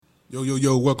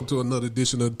Yo, welcome to another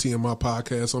edition of the TMI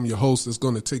Podcast. I'm your host that's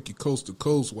going to take you coast to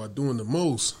coast while doing the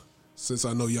most. Since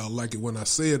I know y'all like it when I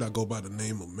say it, I go by the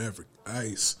name of Maverick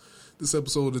Ice. This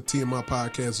episode of the TMI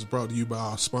Podcast is brought to you by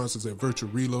our sponsors at Virtual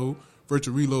Reload.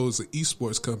 Virtual Reload is an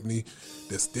esports company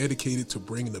that's dedicated to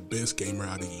bringing the best gamer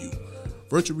out of you.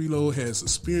 Virtual Reload has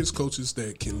experienced coaches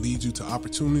that can lead you to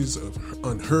opportunities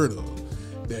unheard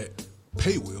of that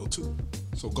pay well too.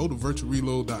 So go to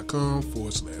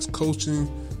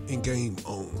virtualreload.com/coaching and game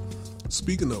on.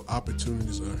 Speaking of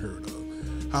opportunities unheard of,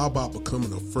 how about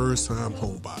becoming a first-time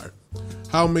home buyer?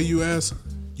 How may you ask?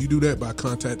 You do that by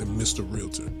contacting Mr.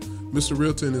 Realtor. Mr.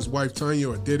 Realtor and his wife Tanya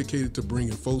are dedicated to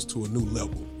bringing folks to a new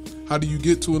level. How do you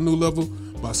get to a new level?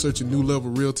 By searching New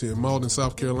Level Realty in Malden,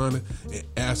 South Carolina, and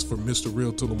ask for Mr.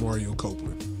 Realtor Lamario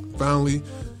Copeland. Finally,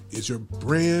 is your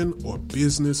brand or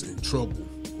business in trouble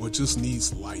or just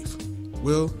needs life?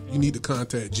 Well, you need to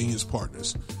contact Genius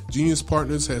Partners. Genius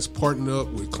Partners has partnered up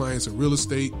with clients in real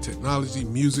estate, technology,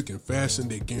 music, and fashion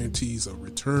that guarantees a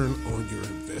return on your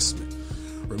investment.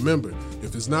 Remember,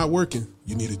 if it's not working,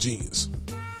 you need a genius.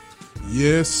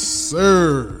 Yes,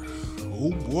 sir. Oh,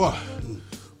 boy.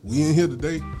 We in here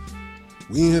today.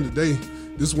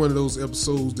 This is one of those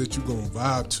episodes that you're going to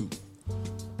vibe to.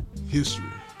 History.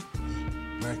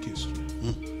 Black history.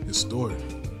 Historian.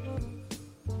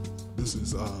 This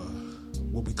is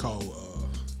what we call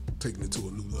taking it to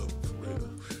a new level. Right?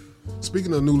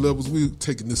 Speaking of new levels, we're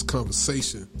taking this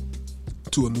conversation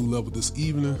to a new level this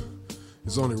evening.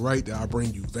 It's only right that I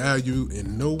bring you value,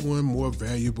 and no one more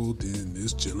valuable than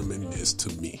this gentleman is to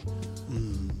me.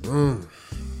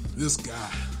 This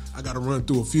guy, I got to run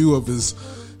through a few of his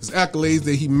accolades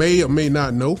that he may or may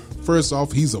not know. First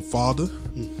off, he's a father,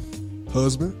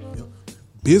 husband,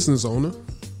 business owner.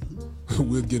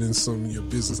 We'll get in some of your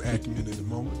business acumen in a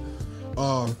moment.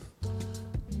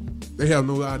 They have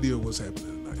no idea what's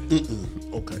happening tonight.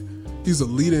 Okay. He's a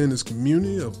leader in his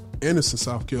community of Anderson,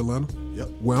 South Carolina,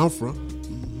 where I'm from.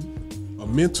 A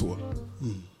mentor,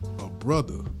 a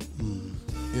brother, and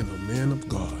a man of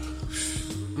God.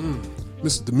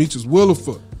 Mr. Demetrius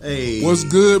Williford. Hey. What's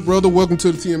good, brother? Welcome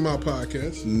to the TMI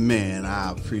Podcast. Man,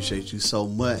 I appreciate you so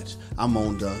much. I'm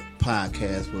on the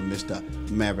podcast with Mr.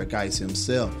 Maverick Ice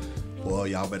himself. Boy,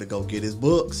 y'all better go get his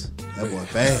books. That boy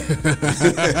bad.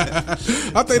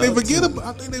 I think they forget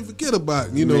about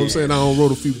it. You know what I'm saying? I don't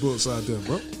wrote a few books out there,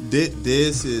 bro.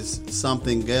 This is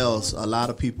something else. A lot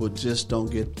of people just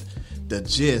don't get the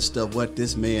gist of what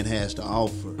this man has to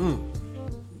offer.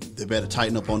 They better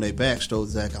tighten up on their backstroke,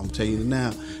 Zach. I'm telling you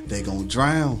now, they gonna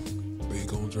drown.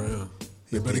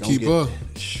 They better keep up.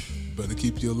 Better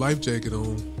keep your life jacket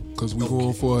on, because we're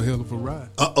going for a hell of a ride.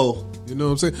 You know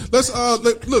what I'm saying? Let's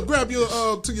look, grab your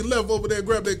to your left over there,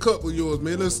 grab that cup of yours,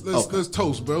 man. Let's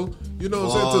toast, bro. You know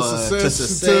what I'm saying? To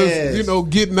success. You know,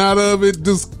 getting out of it,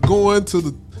 just going to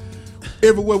the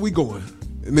everywhere we going.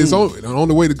 And it's the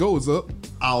only way to go is up.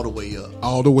 All the way up.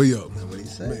 All the way up. That's what he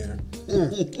said. Man.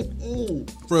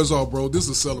 First off, bro, this is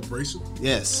a celebration.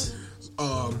 Yes.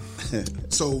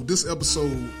 So this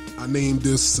episode, I named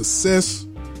this Success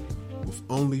with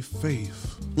Only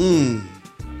Faith,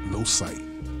 No Sight.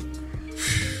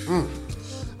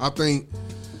 I think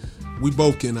we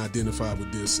both can identify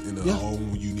with this in our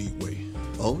own unique way.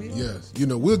 Oh, yeah. Yes. You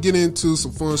know, we'll get into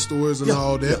some fun stories and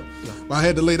all that. But I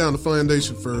had to lay down the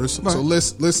foundation first. Right. So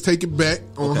let's take it back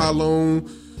on how long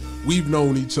we've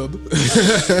known each other.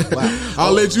 Wow.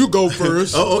 I'll let you go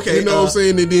first. Okay. You know what I'm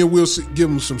saying? And then we'll give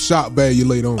them some shock value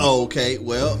later on. Okay.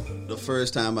 Well, the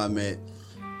first time I met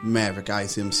Maverick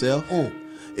Ice himself,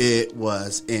 it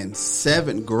was in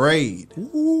 7th grade.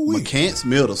 McCants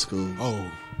Middle School.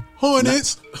 Oh.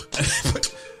 Hornets.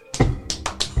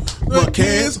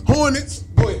 McCants Hornets.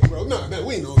 Go ahead, bro. No,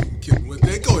 we ain't gonna kill him with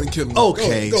that. Go ahead and kill him.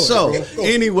 Okay, go ahead.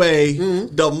 Anyway,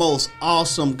 the most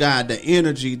awesome guy, the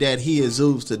energy that he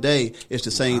exudes today is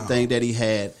the same thing that he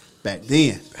had back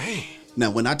then. Dang. Now,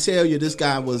 when I tell you this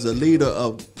guy was a leader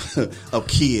of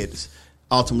kids,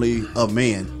 ultimately a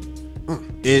man,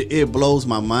 it blows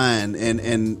my mind.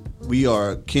 And we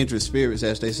are kindred spirits,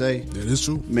 as they say. That is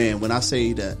true. Man, when I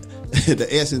say that the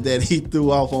essence that he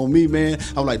threw off on me, man,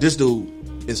 I'm like, this dude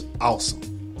is awesome.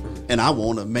 And I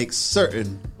want to make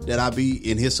certain that I be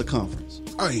in his circumference.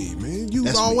 Hey, man, you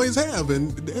always have,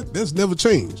 and that's never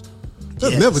changed.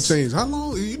 That's never changed. How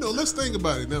long? You know, let's think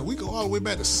about it. Now we go all the way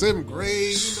back to 7th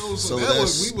grade. You know, so that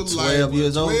was we were 12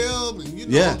 years old. 12, and you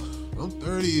know, I'm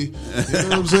 30. You know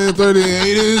what I'm saying?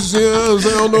 38ish. You know what I'm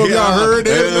saying? I don't know if y'all heard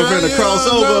that. I'm going to cross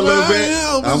over a little bit.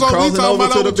 I'm crossing over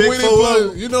to the big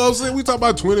 4. You know what I'm saying? We talk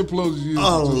about 20 plus years.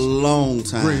 A long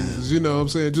time. Greatness, you know what I'm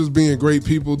saying? Just being great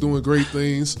people, doing great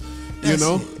things. You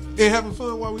know, and having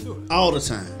fun while we do it. All the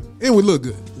time. It would look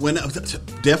good. When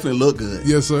definitely look good.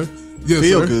 Yes, sir. Yes,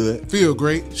 Feel sir. good. Feel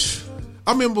great.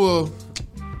 I remember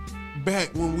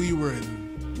back when we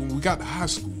got to high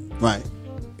school, Right.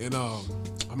 and I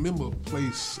remember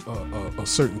a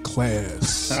certain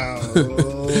class.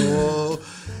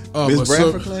 Miss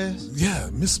Bradford class? Yeah,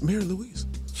 Miss Mary Louise.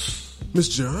 Miss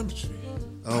Geometry.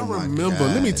 Oh, I my remember.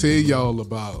 God. Let me tell y'all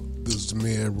about this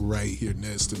man right here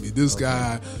next to me. This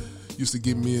guy used to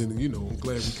get me in. You know, I'm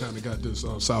glad we kind of got this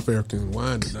South African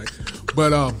wine tonight.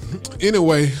 But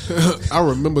anyway, I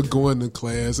remember going to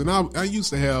class, and I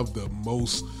used to have the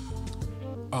most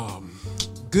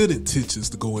good intentions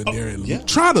to go in there and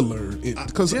try to learn it,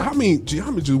 because I mean,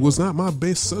 geometry was not my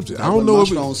best subject. I don't know if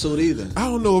strong suit either. I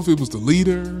don't know if it was the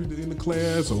leader in the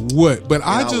class or what, but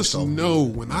I just know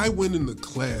when I went into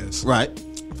class, right,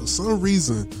 for some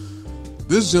reason,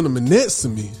 this gentleman next to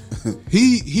me,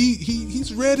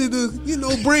 he's ready to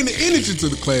bring the energy to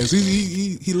the class.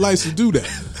 He likes to do that,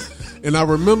 and I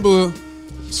remember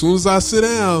as soon as I sit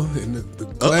down and the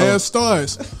class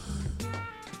starts.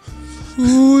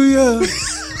 Ooh, yeah.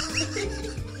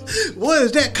 Where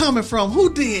is that coming from?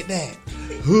 Who did that?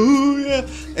 Ooh, yeah.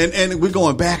 And we're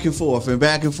going back and forth and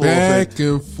back and forth. Back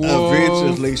and forth.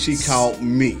 Eventually, she caught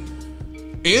me.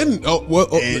 And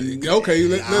okay,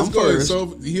 let's go ahead.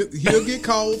 So he'll get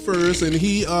called first, and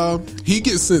he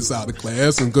gets sent out of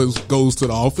class and goes to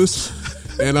the office.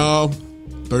 And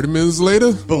 30 minutes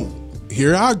later, boom,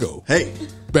 here I go. Hey.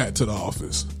 Back to the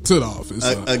office.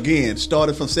 Again,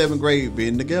 started from 7th grade,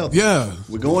 being together. Yeah.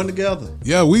 We're going together.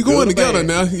 Yeah, we going together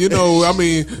now. You know, I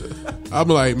mean, I'm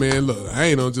like, man, look, I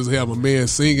ain't gonna just have a man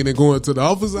singing and going to the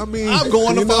office. I mean, I'm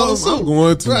going to follow suit. I'm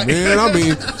going to, right. Man. I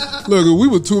mean, look, we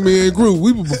were 2-man group.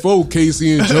 We were before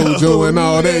Casey and JoJo and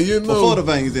all that, you know. Before the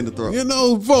veins in the throat. You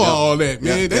know, before all that,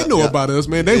 man. They know about us,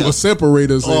 man. They were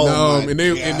separators. And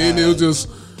then it was just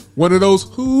one of those,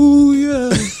 ooh,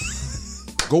 yeah,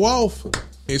 go off.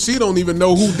 And she don't even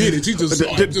know who did it. She just get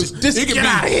out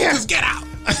of here. Just get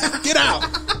out. Get out.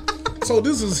 So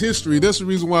this is history. That's the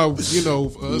reason why, for us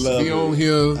to be on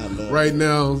here right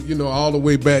now, all the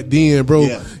way back then, bro,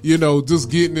 just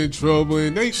getting in trouble.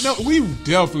 And we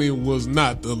definitely was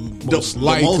not the most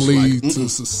likely to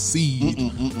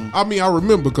succeed. I mean, I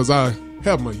remember because I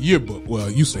have my yearbook. Well, I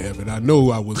used to have it. I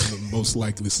know I was the most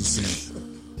likely to succeed.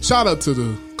 Shout out to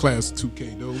the class of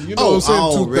 2K though. You know what I'm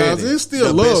saying? 2000. It's still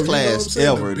the love. Best class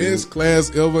ever. The best class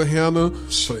ever, Hannah.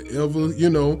 Forever,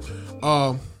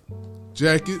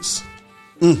 jackets.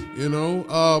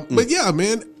 But yeah,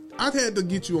 man, I had to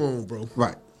get you on, bro.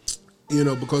 Right.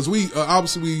 Because we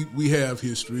obviously we have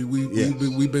history.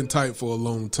 We've been tight for a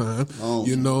long time.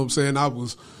 You know what I'm saying? I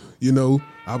was,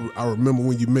 I remember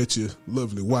when you met your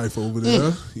lovely wife over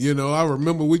there. I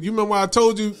remember when I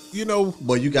told you,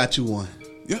 Boy, you got you one.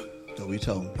 Yeah. So we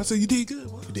told him. I said, you did good,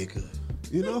 boy. You did good.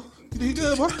 You did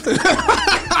good, boy.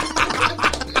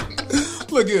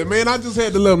 Look here, man. I just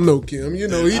had to let him know, Kim. You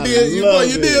did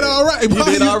all right. Boy. You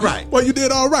did all right. Boy, you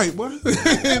did all right, boy.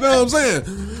 You know what I'm saying?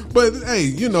 But,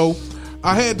 hey,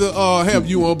 I had to have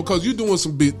you on because you're doing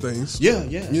some big things. Yeah.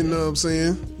 You know what I'm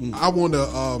saying? Mm-hmm. I want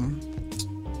to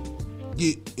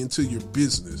get into your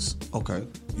business. Okay.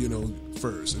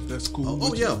 First, if that's cool.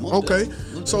 Oh yeah. Okay.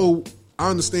 So I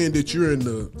understand that you're in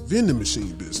the vending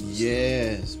machine business.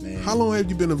 Yes, man. How long have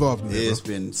you been involved in that?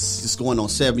 It's going on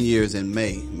 7 years in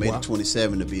May the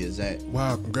 27th to be exact.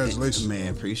 Wow, congratulations. Man,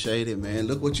 appreciate it, man.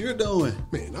 Look what you're doing.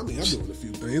 Man, I mean, I'm doing a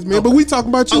few things, man, but we talking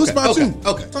about you. It's about you.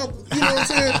 Okay. You know what I'm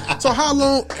saying? So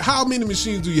how many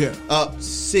machines do you have?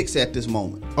 6 at this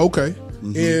moment. Okay.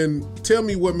 Mm-hmm. And tell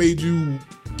me what made you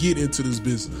get into this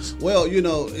business. Well,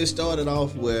 it started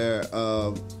off where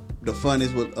the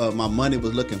funnies was my money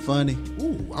was looking funny.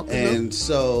 Ooh, and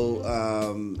so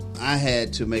I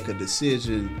had to make a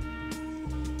decision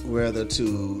whether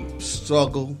to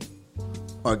struggle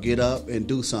or get up and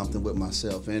do something with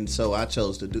myself. And so I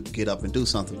chose to get up and do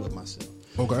something with myself.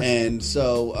 Okay. And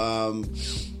so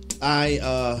I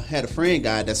had a friend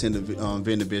guy that's in the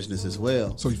vending business as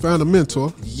well. So you found a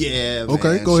mentor. Yeah, man.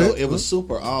 Okay, go ahead. So it was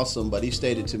super awesome, but he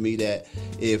stated to me that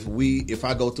if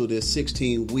I go through this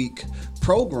 16-week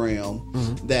program,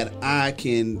 that I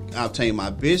can obtain my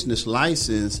business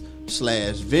license /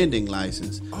 vending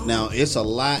license. Oh. Now, it's a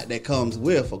lot that comes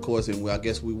with, of course, and I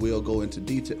guess we will go into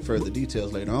further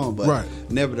details later on. But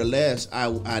nevertheless,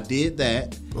 I did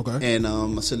that. Okay.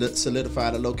 And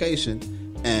solidified a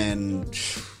location, and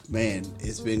man,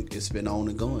 it's been on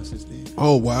and going since then.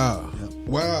 Oh wow, yep.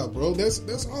 Wow, bro, that's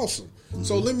awesome. Mm-hmm.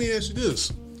 So let me ask you this: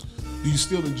 do you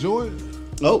still enjoy it?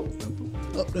 Oh,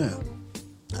 up down.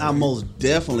 I most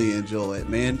definitely enjoy it,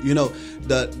 man.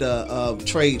 The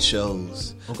trade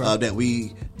shows that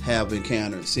we have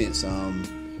encountered since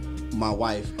my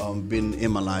wife been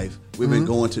in my life. We've been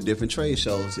going to different trade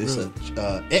shows. It's a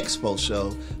expo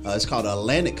show. It's called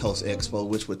Atlantic Coast Expo,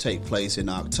 which will take place in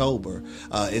October.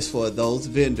 It's for those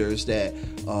vendors that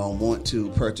want to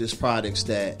purchase products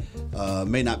that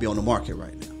may not be on the market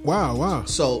right now. Wow.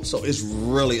 So it's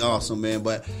really awesome, man.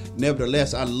 But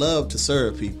nevertheless, I love to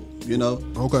serve people, you know?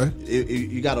 Okay.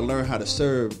 You got to learn how to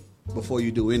serve before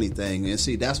you do anything. And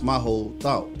see, that's my whole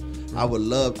thought. I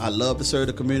love to serve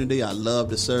the community. I love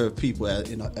to serve people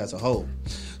as a whole.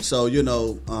 So, you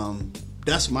know,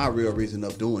 that's my real reason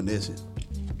of doing this.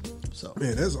 So,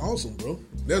 man, that's awesome, bro.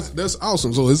 That's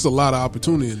awesome. So it's a lot of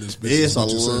opportunity in this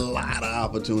business. It's a lot of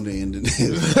opportunity in this.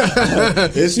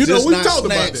 It's just we not talked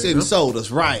about snacks that, and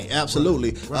sodas, right?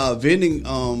 Absolutely. Right. Vending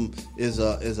is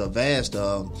a vast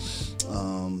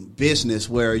business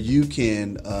where you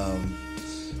can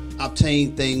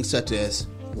obtain things such as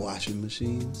washing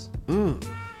machines,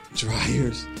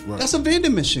 dryers. Right. That's a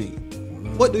vending machine.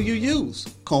 What do you use?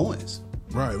 Coins.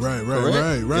 Right.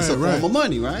 It's a form of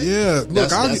money, right? Yeah. Look,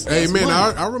 That's man, money.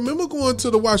 I remember going to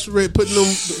the washer rate, putting them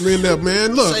in there,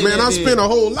 man. Look, Say man, that I then. spent a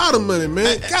whole lot of money,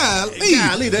 man.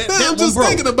 Golly, that I'm one just broke.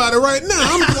 thinking about it right now.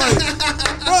 I'm like,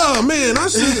 oh man,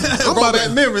 I'm about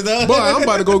that memory, though. Boy, I'm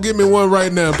about to go get me one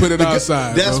right now and put it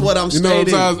outside. That's bro. what I'm You know,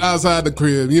 stating. outside the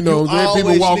crib. You know, You then people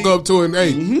always walk need- up to it and, hey,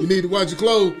 you need to wash your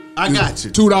clothes. I got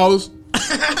you. $2,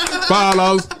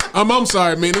 $5. I'm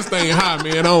sorry, man. This thing high,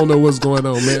 man. I don't know what's going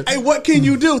on, man. Hey, what can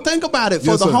you do? Think about it.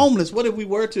 For Yes, the sir. homeless, what if we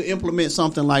were to implement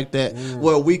something like that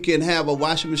where we can have a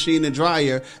washing machine and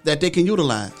dryer that they can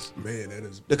utilize? Man, that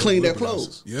is To clean their would be clothes.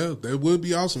 awesome. Yeah, that would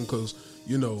be awesome because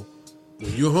you know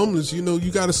when you're homeless, you know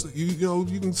you gotta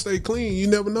you can stay clean. You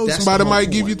never know, That's somebody the might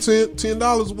whole give you point.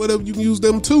 $10, whatever. You can use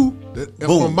them too. Boom.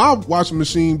 From my washing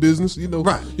machine business, you know,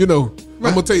 Right. You know, I'm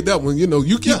gonna take that one. You know,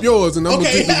 you keep yours, and I'm gonna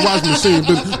Okay. take this washing machine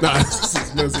business. Nah, this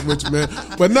is messing with you, man.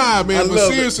 But nah, man. I But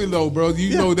love it. seriously though, bro,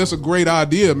 you know that's a great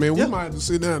idea, man. We Yeah. might have to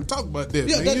sit down and talk about that,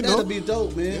 Yeah, man. You know, that'll be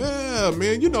dope, man. yeah,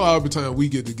 man. You know, every time we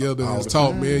get together and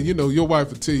talk, man, you know, your wife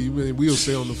will tell you, man, we'll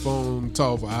stay on the phone and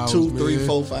talk for hours. 2, man. 3,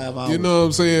 4, 5 hours. You know what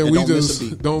I'm saying? And We don't miss just a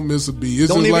beat. don't miss a beat. It's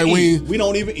Don't just even like eat. We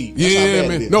don't even eat. That's how yeah, bad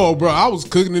man. it is. No, bro, I was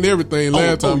cooking and everything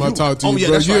last time I you- talked to you, yeah,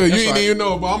 bro. that's Yeah, right, you that's ain't right. even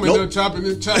know, but I'm in Nope. there chopping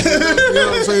it up, you know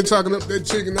what I'm saying? Chopping up that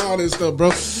chicken, all that stuff,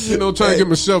 bro. You know, trying to get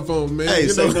my chef on, man. Hey, you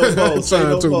say know, no more, say trying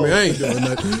no to, more. man. I ain't doing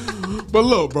that. But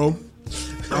look, bro,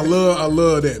 I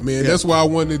love that, man. Yeah. That's why I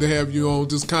wanted to have you on,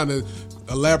 just kind of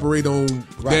elaborate on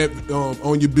Right. that,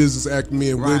 on your business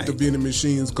acumen Right. with the vending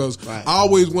machines, because Right. I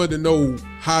always wanted to know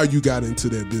how you got into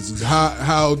that business.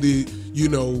 How did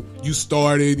you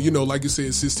started? You know, like you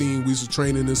said, 16 weeks of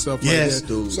training and stuff Yes, like that.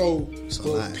 dude. So It's a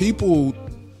for lot. people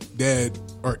that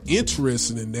are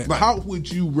interested in that, Right. how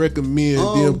would you recommend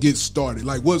them get started?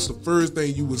 Like, what's the first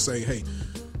thing you would say? Hey,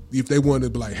 if they want to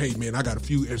be like, hey man, I got a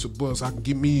few extra bucks, I can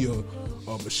give me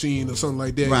a machine or something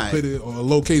like that, and Right. put it or a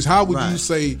location. How would you Right.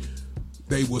 say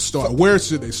they would start? Where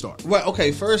should they start? Well,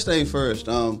 okay, first thing first.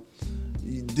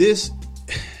 This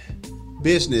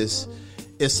business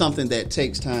is something that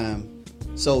takes time,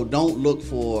 so don't look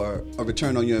for a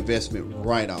return on your investment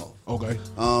right off. Okay.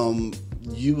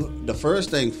 The first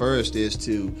thing first is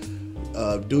to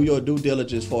do your due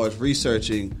diligence as far as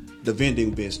researching the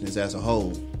vending business as a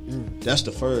whole. That's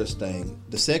the first thing.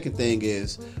 The second thing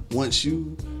is once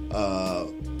you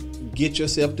get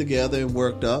yourself together and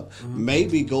worked up,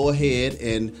 maybe go ahead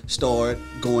and start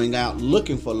going out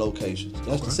looking for locations.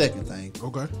 That's the second thing.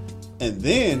 Okay. And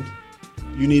then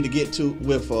you need to get to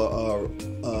with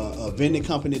a vending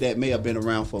company that may have been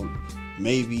around for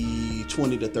maybe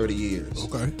 20 to 30 years.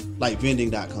 Okay. Like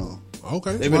vending.com.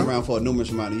 Okay. They've been Right. around for a numerous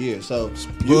amount of years. So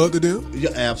Plug to them. Yeah,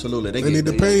 absolutely. They need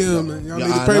to pay him. Y'all need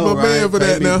to pay my man for pay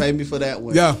that me, now. Pay me for that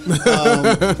one. Yeah.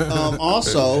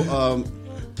 Also,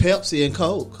 Pepsi and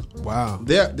Coke. Wow.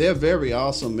 They're very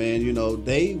awesome, man. You know,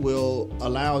 they will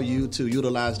allow you to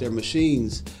utilize their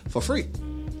machines for free.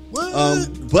 What?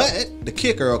 But the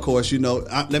kicker, of course, you know,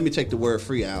 let me take the word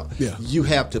free out. Yeah. You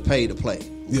have to pay to play.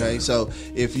 Okay, Yeah. so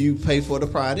if you pay for the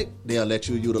product, they'll let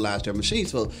you utilize their machine.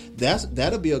 So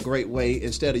that'll be a great way,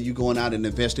 instead of you going out and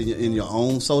investing in your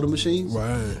own soda machines,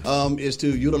 Right. is to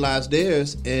utilize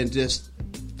theirs and just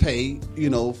pay, you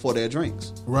know, for their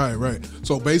drinks. Right.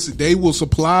 So basically, they will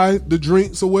supply the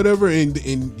drinks or whatever, and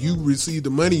you receive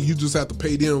the money. You just have to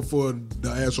pay them for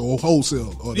the actual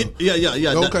wholesale. Or the,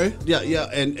 Yeah. Okay. Yeah.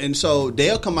 And so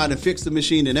they'll come out and fix the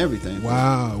machine and everything.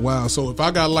 Wow. So if I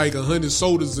got like 100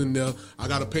 sodas in there, I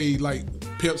got to pay like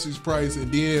Pepsi's price,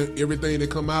 and then everything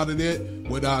that come out of that,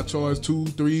 whether I charge $2,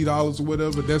 $3 or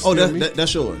whatever, that's Oh, still me?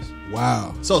 that's yours.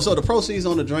 Wow. So the proceeds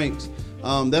on the drinks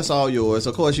that's all yours.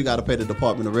 Of course, you got to pay the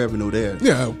Department of Revenue there.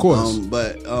 Yeah, of course.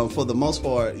 But for the most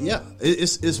part, yeah,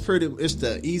 it's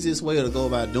the easiest way to go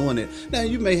about doing it. Now,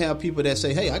 you may have people that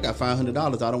say, hey, I got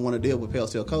 $500. I don't want to deal with Pale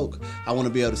Sale Coke. I want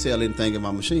to be able to sell anything in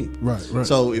my machine. Right.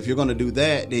 So if you're going to do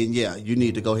that, then yeah, you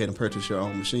need to go ahead and purchase your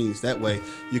own machines. That way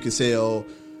you can sell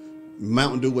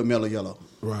Mountain Dew with Mellow Yellow.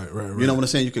 Right. You know what I'm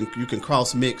saying? You can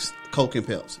cross mix Coke and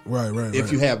Pepsi. Right.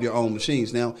 If you have your own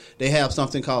machines. Now, they have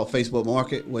something called Facebook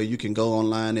Market where you can go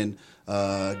online and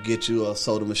get you a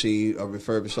soda machine, a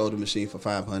refurbished soda machine for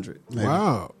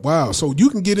 $500. Wow. So you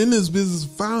can get in this business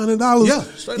for $500. Yeah,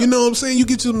 straight you up. know what I'm saying? You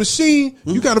get your machine,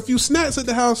 you got a few snacks at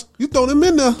the house, you throw them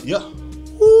in there. Yeah.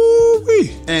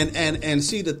 Woo-wee. And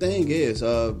see, the thing is,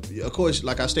 of course,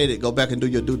 like I stated, go back and do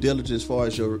your due diligence as far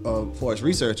as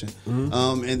researching,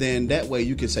 and then that way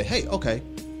you can say, hey, okay,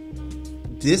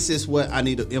 this is what I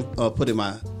need to put in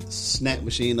my snack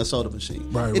machine or soda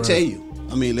machine. It tell you.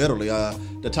 I mean, literally,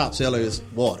 the top seller is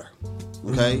water.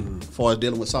 Okay, as far as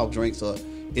dealing with soft drinks or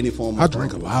any form of. I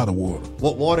drink a lot of water.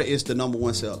 Water is the number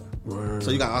one seller. Word. So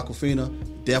you got Aquafina.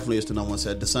 Definitely is the number one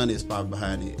seller. The Sun is probably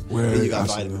behind it. Word. And you got I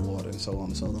see vitamin that. water and so on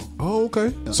and so on. Oh,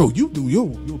 okay. Yeah. So you do your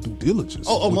due diligence.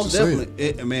 Oh, what most you're saying.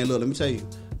 definitely. Man, look, let me tell you.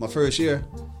 My first year,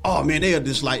 oh man, they are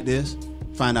just like this.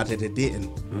 Find out that they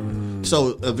didn't.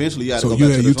 So eventually, you had to go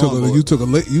back to the drawing board. you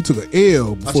took an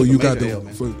L before you got L,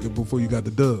 before you got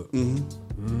the dub.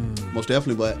 Most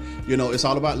definitely, but it's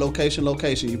all about location.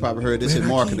 You probably heard this in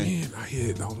marketing. I hear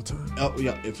it all the time. Oh,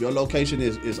 yeah. If your location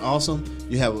is awesome,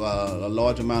 you have a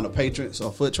large amount of patrons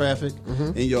or foot traffic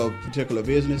in your particular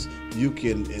business, you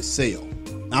can excel.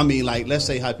 I mean, like, let's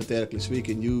say hypothetically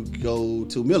speaking, you go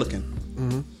to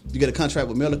Milliken. You get a contract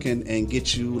with Milliken and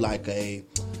get you like a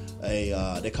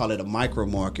they call it a micro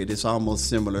market. It's almost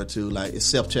similar to like it's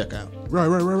self checkout.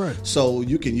 Right. So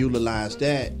you can utilize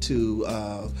that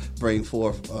to bring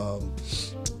forth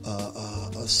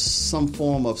some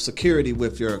form of security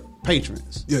with your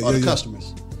patrons or the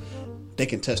customers. They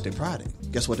can touch their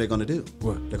product. Guess what they're going to do?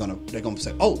 What? They're going to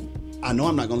say, "Oh, I know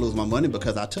I'm not going to lose my money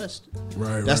because I touched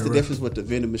it." That's the difference with the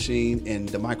vending machine and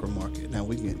the micro market. Now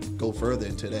we can go further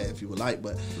into that if you would like,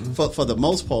 but for the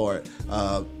most part,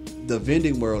 the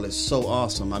vending world is so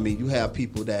awesome. I mean, you have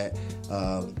people that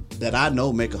I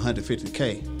know make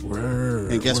 $150K.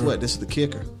 Word. And guess what? This is the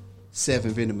kicker: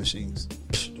 7 vending machines.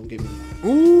 Don't get me wrong.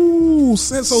 Ooh,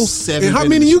 so 7. And how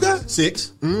many you got? 6.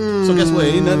 So guess what?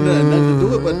 Ain't nothing to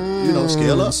do it, but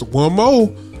scale up. So one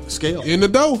more Scale in the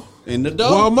dough. In the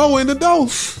dough. One more in the dough.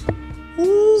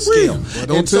 Ooh, Scale. well,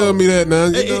 don't tell me that now.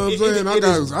 You know what I'm saying?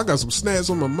 it I got some snacks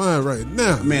on my mind right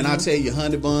now. Man, I tell you,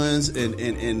 honey buns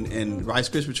and Rice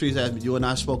Krispie treats, as you and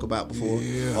I spoke about before,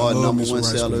 are number one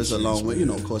sellers, along with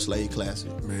of course, Lay's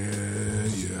Classic.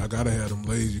 Man, yeah, I gotta have them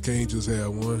Lay's. You can't just have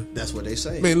one. That's what they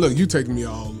say. Man, look, you taking me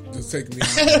all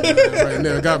right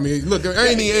now. Got me. Look, I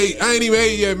ain't even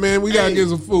ate yet, man. We gotta get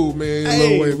some food,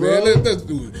 man. Way, man. Let's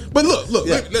do it. But look,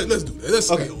 let's do it. Let's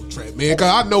stay on track, man.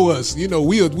 Cause I know us.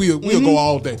 We'll go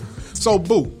all day. So,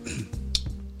 boo.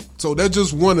 So that's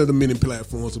just one of the many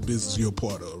platforms of business you're a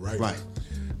part of, right? Right.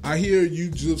 I hear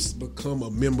you just become a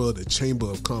member of the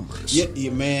Chamber of Commerce.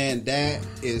 Yeah, man, that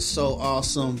is so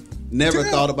awesome. Never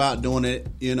thought about doing it,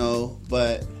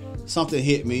 but something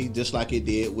hit me just like it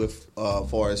did with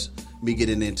far as me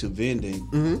getting into vending.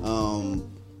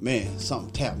 Man,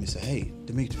 something tapped me and said, "Hey,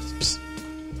 Demetrius,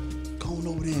 go on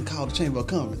over there and call the Chamber of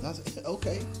Commerce." I said,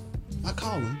 "Okay." I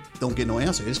call him. Don't get no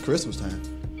answer. It's Christmas time.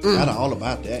 I know all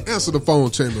about that. Answer the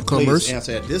phone, Chamber of Commerce. Please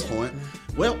answer at this point.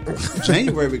 Well,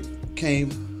 January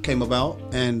came about,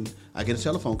 and I get a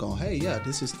telephone call. "Hey, yeah,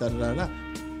 this is da-da-da-da."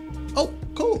 Oh,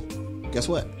 cool. Guess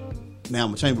what? Now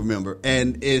I'm a chamber member,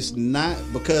 and it's not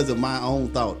because of my own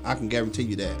thought. I can guarantee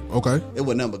you that. Okay. It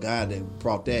was nothing but God that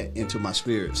brought that into my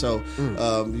spirit. So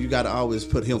you got to always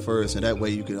put Him first, and that way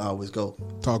you can always go.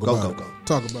 Talk about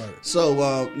it.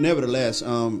 So, nevertheless,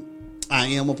 I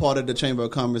am a part of the Chamber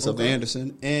of Commerce of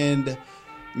Anderson, and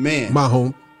man, my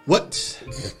home. What?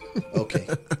 Okay.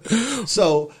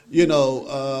 So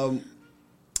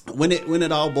when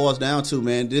it all boils down to,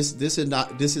 man, this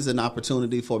is an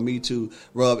opportunity for me to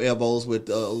rub elbows with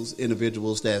those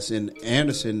individuals that's in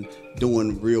Anderson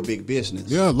doing real big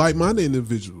business. Yeah, like-minded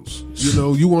individuals.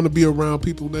 You want to be around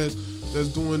people that's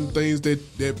doing things that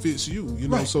fits you.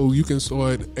 Right. So you can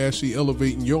start actually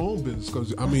elevating your own business.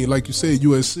 Because I mean, like you said,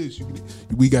 you at 6,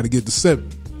 we got to get to 7.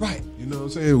 Right. You know what I'm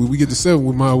saying? When we get to 7,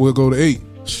 we might as well go to 8.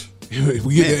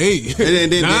 We get to 8.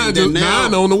 And then now,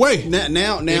 9 on the way.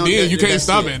 Now, and then you can't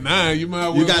stop at 9. You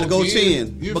might you got to go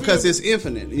 10 because it's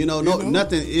infinite.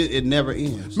 Nothing. It never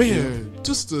ends. Man,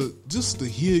 just to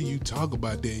hear you talk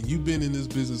about that, and you've been in this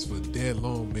business for that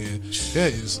long, man.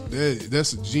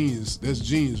 That's a genius. That's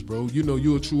genius, bro.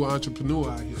 You're a true entrepreneur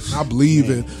out here. And I believe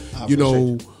in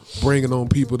bringing on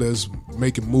people that's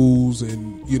making moves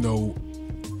and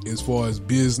as far as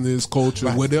business, culture,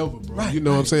 whatever, bro. Right, you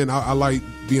know what I'm saying? I like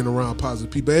being around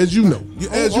positive people, as you know.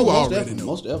 As you already know.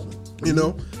 Most definitely.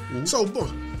 Mm-hmm. So, boy,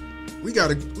 we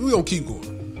gonna keep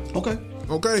going.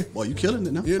 Okay. Well, you killing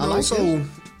it now. I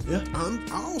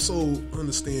also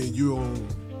understand you're on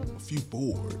a few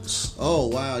boards. Oh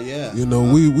wow, yeah. We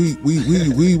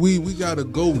gotta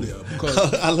go there because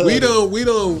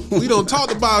we don't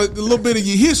talk about a little bit of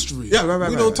your history. Yeah, right.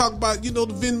 We don't talk about the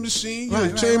vending machine,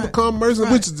 Chamber of Commerce,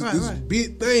 which is a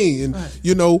big thing, and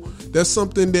that's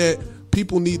something that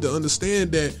people need to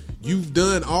understand, that you've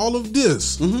done all of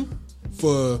this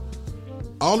for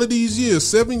all of these years,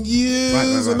 7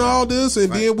 years, and all this,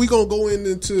 and then we gonna go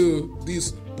into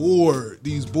these boards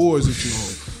that you're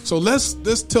on. So let's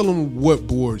tell them what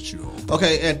boards you're on.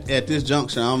 Okay, at this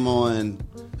juncture, I'm on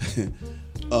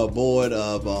a board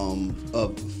of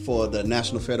for the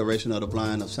National Federation of the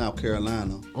Blind of South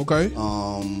Carolina. Okay.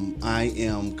 I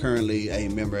am currently a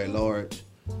member at large.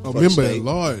 A member at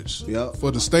large. Yep.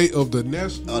 For the state of the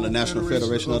National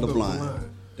Federation of the Blind.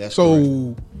 That's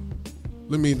so. Correct.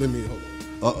 Let me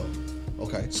hold on.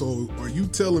 Okay. So are you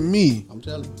telling me? I'm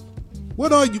telling you.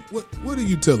 What are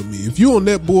you telling me? If you're on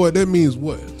that board, that means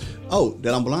what? Oh,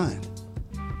 that I'm blind.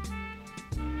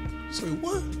 Say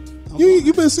what?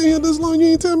 You been sitting here this long? You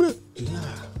ain't tell me that? Nah.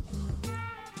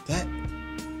 That.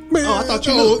 Man, I thought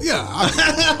you knew. Yeah.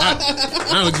 I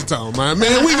know what you talking about,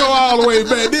 man. We go all the way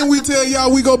back. Then we tell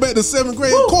y'all we go back to 7th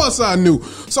grade. Woo. Of course I knew.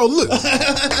 So look,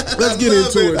 let's get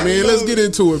into it, man. Let's get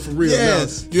into it for real.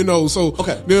 Yes. Now.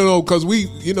 Okay. Because we,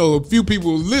 a few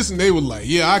people listen, they were like,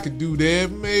 yeah, I could do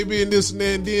that, maybe, and this and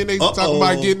that. And then they talking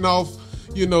about getting off,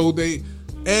 they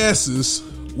asses.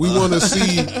 We want to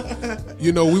see,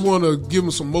 we want to give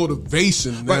them some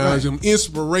motivation now, some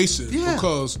inspiration,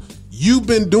 because you've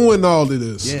been doing all of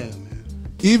this. Yeah,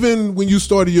 man. Even when you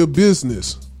started your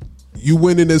business, you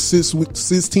went in that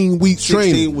 16 week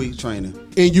training. 16 week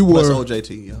training. And you were plus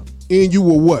OJT, yeah. And you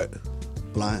were what?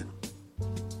 Blind.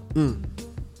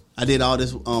 I did all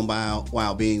this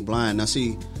while being blind. Now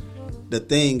see, the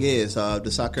thing is,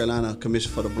 the South Carolina Commission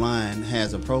for the Blind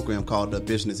has a program called the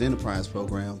Business Enterprise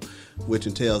Program, which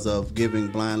entails of giving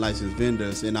blind licensed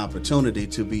vendors an opportunity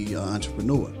to be an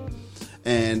entrepreneur.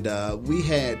 And we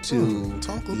had to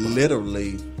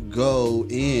literally go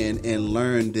in and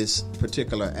learn this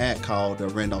particular act called the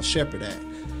Randolph-Shepard Act.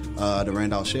 The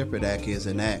Randolph-Shepard Act is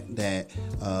an act that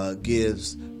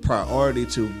gives priority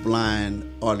to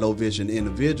blind or low vision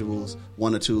individuals,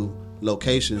 1 or 2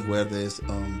 locations, whether it's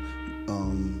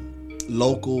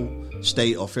local,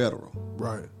 state, or federal.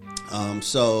 Right.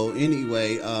 So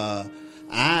anyway,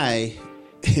 I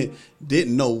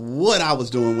didn't know what I was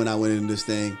doing when I went into this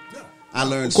thing. I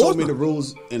learned so many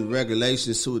rules and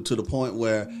regulations to the point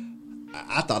where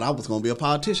I thought I was going to be a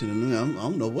politician, and I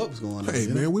don't know what was going on. Hey,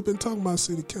 man, we've been talking about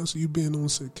city council. You being on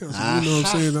city council. You know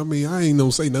what I'm saying? I mean, I ain't no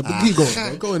say nothing. Keep going.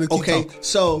 Bro. Go ahead and keep talking.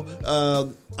 So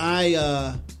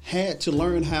I had to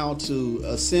learn how to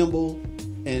assemble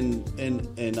and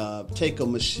take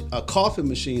a coffee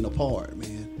machine apart,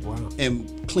 man. Wow.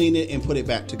 And clean it and put it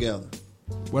back together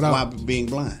while being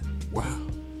blind. Wow.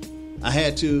 I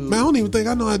had to. Man, I don't even think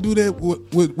I know how to do that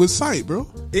with sight, bro.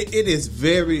 It is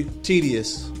very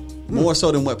tedious, more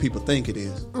so than what people think it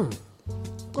is.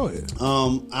 Go ahead.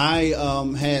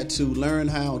 I had to learn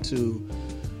how to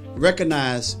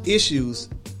recognize issues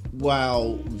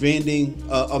while loading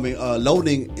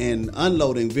and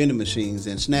unloading vending machines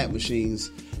and snack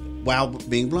machines while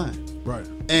being blind. Right.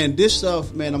 And this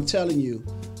stuff, man, I'm telling you,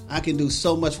 I can do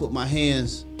so much with my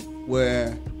hands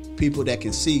where people that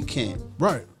can see can't.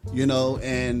 Right.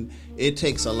 And it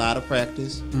takes a lot of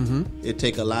practice. Mm-hmm. It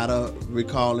takes a lot of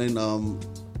recalling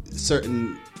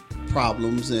certain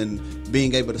problems and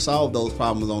being able to solve those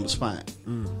problems on the spot.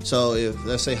 So if,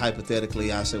 let's say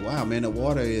hypothetically, I say, wow, man, the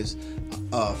water is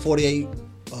 48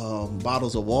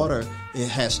 bottles of water. It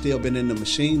has still been in the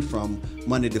machine from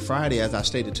Monday to Friday. As I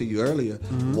stated to you earlier,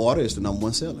 water is the number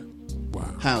 1 seller.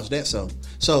 Wow. How's that so?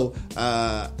 So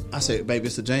I said, baby,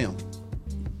 it's a jam.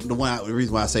 the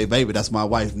reason why I say baby, that's my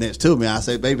wife next to me. I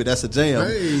say baby, that's a jam.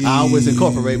 Hey, I always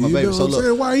incorporate my you baby. know So what I'm look,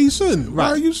 saying? Why you shouldn't? Why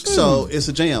are you shouldn't? So it's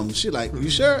a jam. She like, you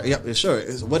sure? Yep, it's sure.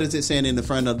 What is it saying in the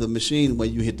front of the machine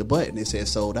when you hit the button? It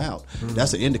says sold out.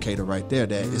 That's an indicator right there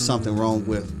that it's something wrong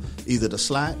with either the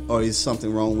slot or is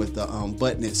something wrong with the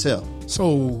button itself.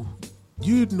 So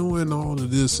you're knowing all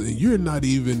of this and you're not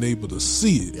even able to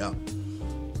see it. Yeah.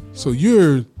 So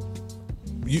your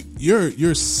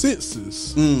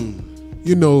senses,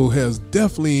 you know, has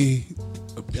definitely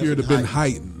appeared to been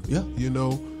heightened. Yeah. You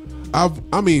know,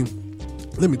 I mean,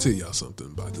 let me tell y'all something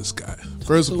about this guy.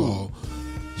 First of all,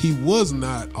 he was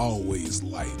not always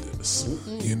like this.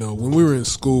 You know, when we were in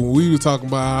school, we were talking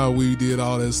about how we did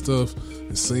all that stuff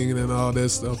and singing and all that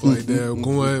stuff like that.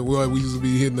 We used to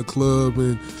be hitting the club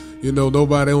and, you know,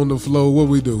 nobody on the floor. What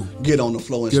we do? Get on the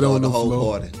floor and Get start on the the whole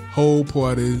floor. party. Whole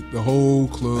party, the whole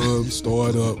club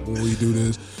start up when we do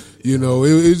this. You know,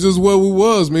 it's just what we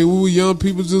was, man. We were young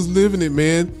people just living it,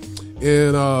 man.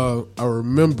 And I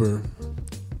remember,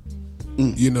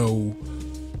 you know,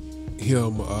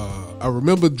 him. I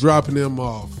remember dropping him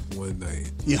off one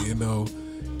night. Yeah. You know,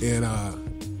 and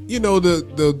you know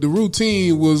the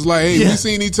routine was like, hey, we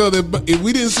seen each other. If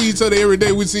we didn't see each other every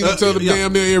day, we seen each other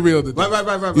damn near every other day.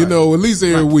 Right. You know, at least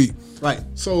every week. Right.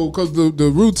 So, because the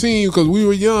routine, because we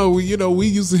were young, we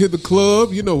used to hit the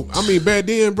club. You know, I mean, back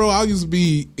then, bro, I used to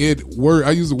be at work.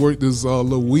 I used to work this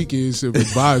little weekend shit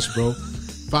with Bosch, bro.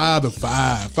 5 to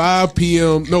 5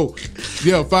 p.m. It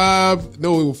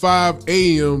was 5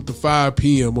 a.m. to 5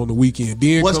 p.m. on the weekend.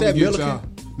 Then What's come that, get Milliken? y'all.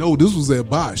 No, this was at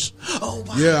Bosch. Oh,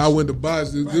 Bosch. Yeah, I went to Bosch.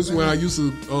 This is when I used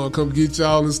to come get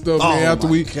y'all and stuff. Oh, Man, after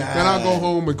my then God. I go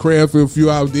home and craft for a few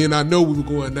hours. Then I know we were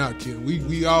going out, Ken.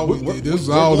 We always did. This was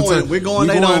we're all going- the time. we're going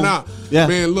We later on. out. Yeah.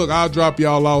 Man, look, I'll drop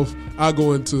y'all off. I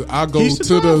go He's to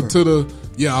the the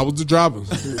yeah, I was the driver.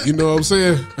 You know what I'm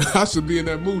saying? I should be in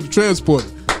that mood to transport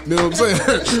it. You know what I'm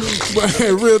saying? But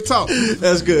hey, real talk.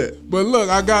 That's good. But look,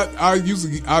 I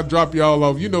drop y'all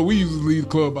off. You know, we usually leave the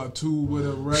club about 2,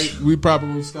 whatever, right? We probably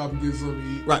gonna stop and get something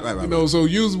to eat. Right. You know, so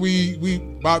usually we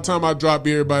by the time I drop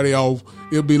everybody off,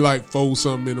 it'll be like 4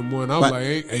 something in the morning. I'm Right.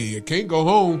 like, hey, I can't go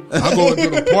home. I go into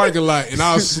the parking lot and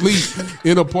I'll sleep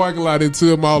in the parking lot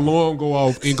until my alarm go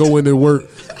off and go into work.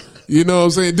 You know what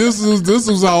I'm saying? This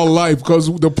was our life because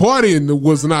the partying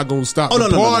was not gonna stop. Oh, The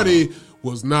no. party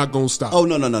was not gonna stop. Oh,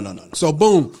 no. So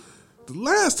boom, the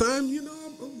last time, you know,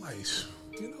 I'm like,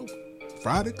 you know,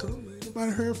 Friday come, ain't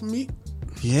nobody heard from me.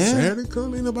 Yeah. Saturday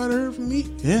come, ain't nobody heard from me.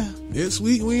 Yeah. Next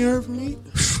week we ain't heard from me.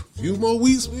 Few more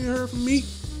weeks we ain't heard from me.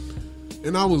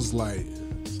 And I was like,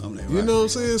 Something you right. know what I'm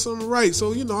saying, something right.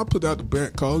 So, you know, I put out the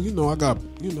back call. You know, I got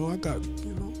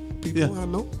people Yeah. I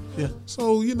know. Yeah.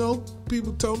 So, you know,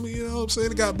 people told me, you know what I'm saying,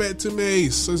 they got back to me, hey,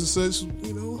 such and such,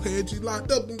 you know, had you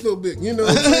locked up a little bit, you know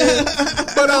what I'm saying?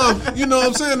 But, you know what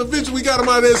I'm saying, eventually we got him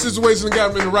out of that situation and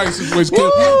got him in the right situation.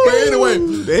 But anyway,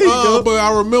 There you go. but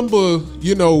I remember,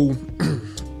 you know,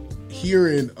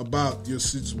 hearing about your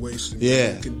situation,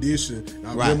 Yeah. your condition.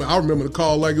 Right. I remember the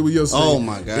call like it was yesterday. Oh,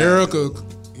 my God. Erica,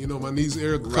 you know, my niece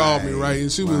Erica called me, Right. right?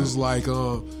 And she was like,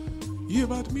 you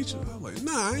about to meet you? I was like,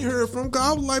 nah, I ain't heard from him.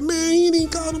 I was like, man, he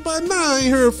ain't called nobody. Nah, I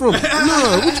ain't heard from him.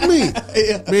 Nah, what you mean?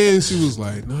 Yeah. Man, she was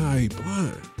like, nah, he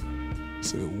blind. I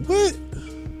said, what?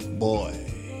 Boy.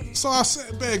 So I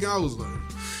sat back and I was like,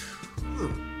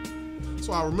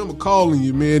 So I remember calling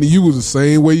you, man, and you was the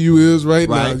same way you is right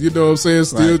now. Right. You know what I'm saying?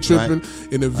 Still Right, tripping.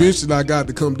 right. And eventually I got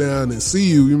to come down and see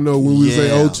you, you know, when we say,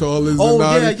 Yeah. oh, Charlie's Oh, and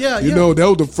all yeah, that. yeah, You yeah. know, that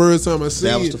was the first time I seen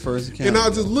That was you. the first encounter. And I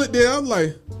just looked there, I'm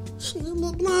like, shit, that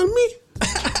look blind to me.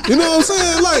 You know what I'm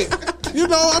saying? Like, you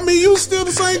know, I mean, you still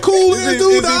the same cool ass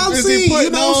dude that I've is he seen. You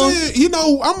putting know what I'm on? saying? You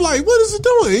know, I'm like, what is he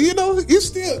doing? You know, he's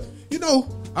still, you know,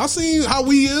 I seen how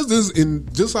we is this,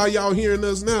 and just how y'all hearing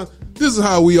us now. This is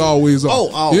how we always are. Oh,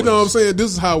 always. You know what I'm saying?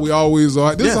 This is how we always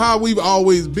are. This is Yeah. how we've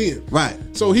always been. Right.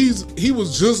 So he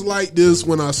was just like this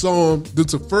when I saw him. This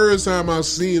is the first time I've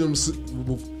seen him since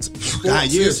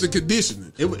years. the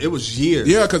conditioning. It was years.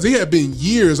 Yeah, because he had been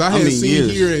years. I hadn't mean, seen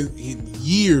years. here in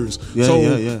years. Yeah, so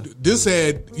yeah. this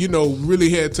had, you know, really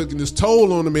had taken this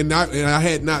toll on him, and I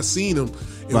had not seen him.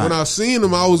 And Right. when I seen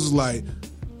him, I was just like,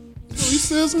 he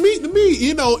says meet to me,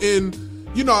 you know, and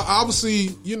you know,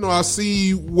 obviously, you know, I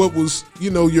see what was, you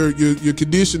know, your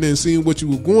condition and seeing what you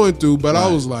were going through, but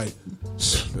I was like,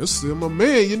 that's still my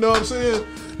man, you know what I'm saying?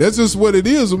 That's just what it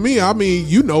is with me. I mean,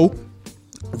 you know,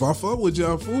 if I fuck with you,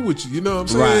 I fool with you. You know what I'm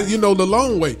saying? Right. You know, the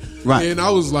long way. Right. And I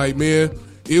was like, man,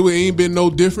 it ain't been no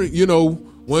different. You know,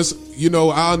 once, you know,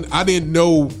 I didn't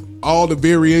know all the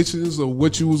variations of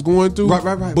what you was going through.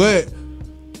 Right. But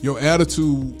your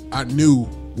attitude, I knew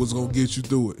was gonna get you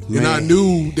through it, Man. and I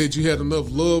knew that you had enough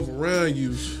love around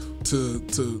you to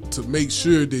make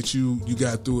sure that you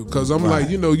got through it. Because I'm like,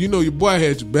 you know your boy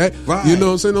had your back. Right. You know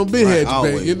what I'm saying? Ben had your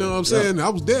Always. back. You know what I'm saying? I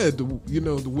was there at the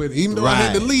wedding, even though I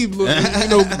had to Right. leave.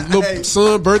 Little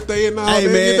son birthday and all Hey,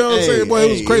 that. man, you know what I'm saying? Boy, it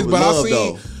was hey, crazy. it was But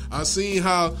love, I seen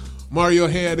how Mario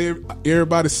had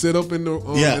everybody set up in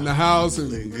the house,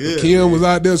 and Good, Kim man. was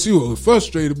out there. She was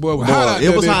frustrated, boy. It was hot out it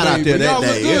there was that hot out day, there but that y'all day.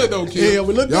 look good Yeah. though, Kim. Yeah,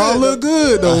 we look y'all good. look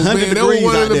good though, 100 man. That was degrees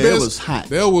one of out the there. It best. was hot.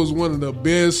 That was one of the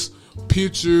best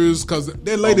pictures because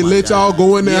that lady Oh, my let y'all God.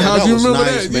 go in their Yeah, house. that You was remember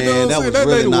nice, that? man. You know what I'm That saying? was That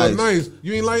lady really was nice. nice.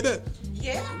 You ain't like that?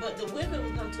 Yeah, but the women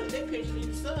was gonna take their pictures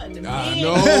in the sun. The I men-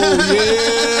 know,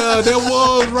 yeah, that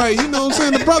was right. You know what I'm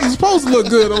saying? The brother's supposed to look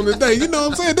good on the day. You know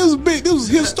what I'm saying? This was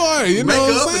his story. You know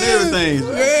Makeup what I'm and saying?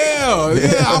 everything.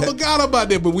 Yeah, I forgot about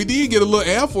that. But we did get a little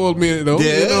air for a minute, though. You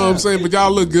Yeah. know what I'm saying? But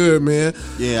y'all look good, man.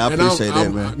 Yeah, I And appreciate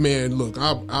that, man. Man, look,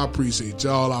 I appreciate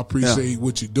y'all. I appreciate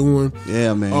what you're doing.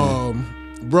 Yeah, man.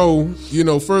 Bro,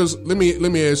 first let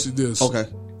me ask you this. Okay.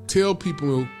 Tell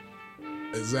people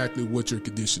exactly what your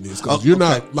condition is, because Okay. you're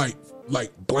not like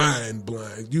blind.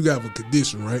 You have a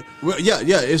condition, right? Well, yeah.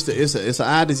 It's an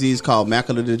eye disease called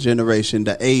macular degeneration.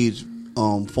 The age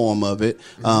form of it.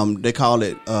 They call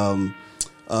it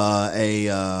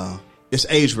it's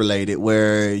age related,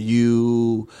 where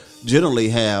you generally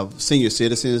have senior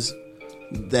citizens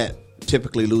that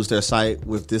typically lose their sight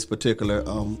with this particular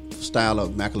style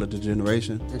of macular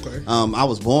degeneration. Okay. I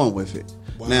was born with it.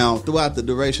 Wow. Now, throughout the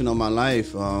duration of my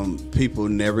life, people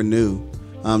never knew.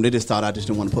 They just thought I just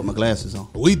didn't want to put my glasses on.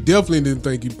 We definitely didn't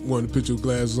think you wanted to put your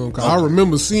glasses on. Cause I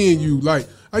remember seeing you, like,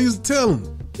 I used to tell him,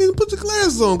 you need to put your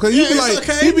glasses on. Cause Yeah, he'd be it's like,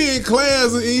 okay. he'd be in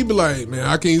class and he'd be like, man,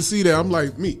 I can't see that. I'm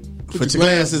like, me, Put your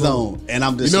glasses on. And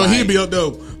I'm just he'd like, be up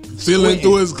there feeling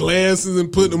through his glasses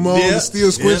and putting them on Yeah, and still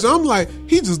squinching. yeah. I'm like,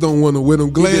 he just don't want to wear them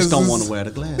glasses. just don't wanna wear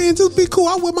the glasses. Man, just be cool.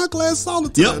 I wear my glasses all the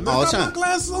time. Yep, Man, all I the got time. my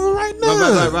glasses on right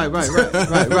now.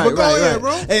 Right. But go ahead,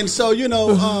 bro. And so,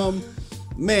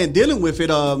 man, dealing with it,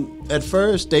 at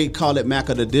first they call it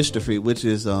macular dystrophy, which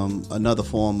is another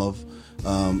form of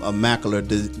a macular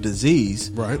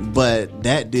disease. Right. But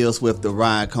that deals with the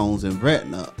ride cones and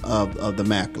retina of the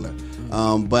macula.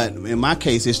 But in my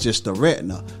case, it's just the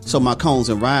retina. So my cones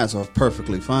and rides are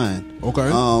perfectly fine. Okay.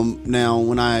 Now,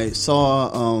 when I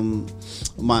saw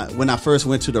when I first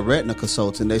went to the retina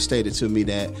consultant, they stated to me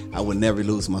that I would never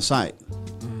lose my sight.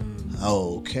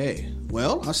 Okay.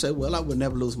 Well, I said, I would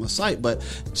never lose my sight, but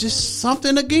just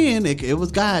something again. It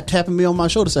was God tapping me on my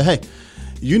shoulder, say, "Hey,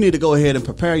 you need to go ahead and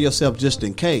prepare yourself just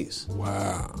in case."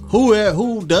 Wow.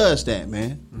 Who does that,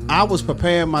 man? I was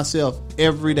preparing myself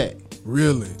every day.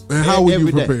 Really? And how were you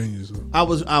Every day. preparing yourself?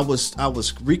 I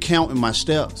was recounting my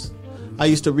steps. I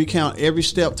used to recount every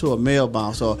step to a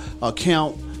mailbox or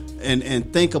count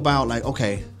and think about, like,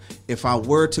 okay, if I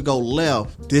were to go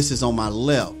left, this is on my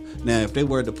left. Now, if they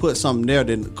were to put something there,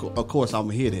 then of course I'm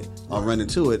gonna hit it or run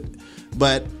into it.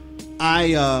 But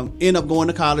I ended up going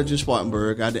to college in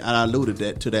Spartanburg. I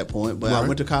alluded to that point, but I Right.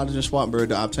 went to college in Spartanburg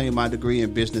to obtain my degree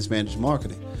in business management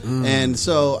marketing. And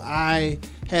so I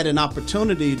had an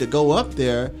opportunity to go up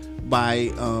there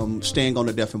by staying on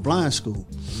the deaf and blind school.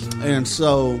 And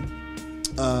so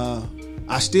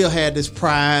I still had this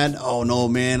pride. Oh no,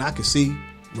 man, I can see.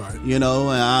 Right.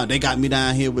 They got me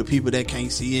down here with people that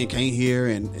can't see and can't hear,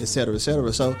 and et cetera, et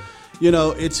cetera. So,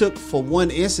 it took for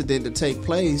one incident to take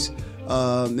place,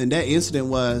 and that incident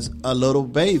was a little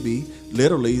baby,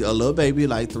 literally a little baby,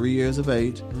 like 3 years of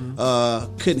age,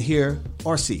 couldn't hear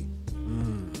or see.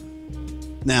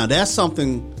 Now, that's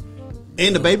something,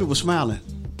 and the baby was smiling.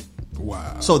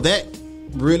 Wow. So that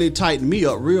really tightened me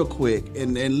up real quick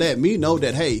and let me know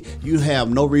that, hey, you have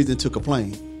no reason to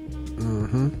complain.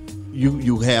 Mm-hmm.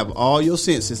 You have all your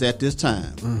senses at this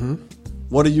time. Mm-hmm.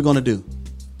 What are you going to do?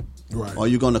 Right. Are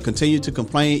you going to continue to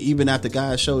complain even after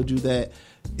God showed you that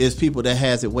it's people that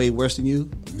has it way worse than you?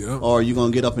 Yeah. Or are you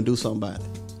going to get up and do something about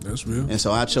it? That's real. And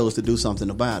so I chose to do something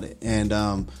about it. And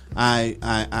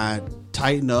I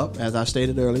tightened up, as I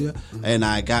stated earlier, and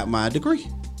I got my degree.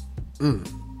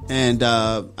 And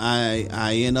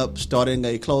I ended up starting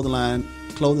a clothing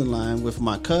line with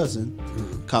my cousin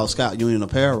called Scott Union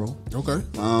Apparel. Okay.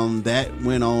 That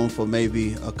went on for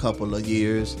maybe a couple of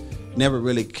years. Never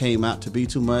really came out to be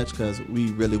too much because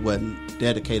we really wasn't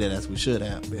dedicated as we should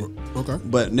have been. Okay.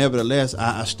 But nevertheless,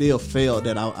 I still felt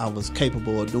that I was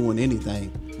capable of doing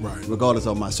anything, Right. regardless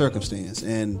of my circumstance.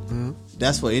 And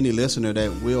that's for any listener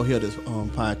that will hear this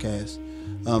podcast,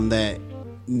 that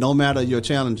no matter your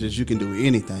challenges, you can do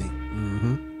anything.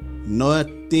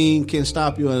 Nothing can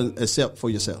stop you except for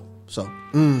yourself. So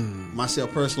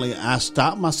myself personally, I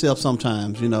stop myself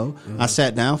sometimes. I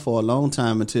sat down for a long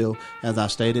time until, as I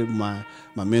stated, my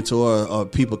mentor or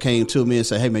people came to me and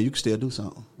said, "Hey man, you can still do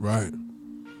something. Right.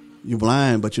 You're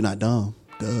blind, but you're not dumb."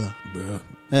 Duh.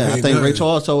 Yeah, I think Ray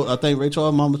Charles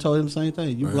mama told him the same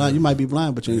thing. You blind, you might be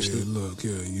blind, but you ain't still. Look,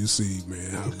 you see,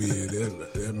 man, how big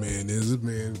that man is. That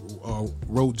man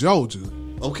wrote Georgia.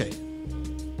 Okay.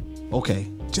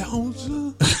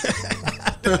 Georgia.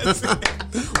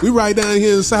 We right down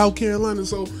here in South Carolina,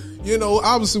 so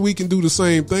obviously we can do the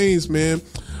same things, man.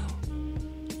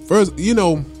 First,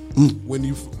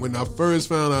 when I first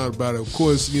found out about it, of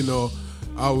course,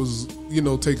 I was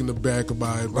taken aback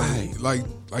about it. Right. Like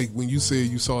when you said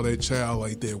you saw that child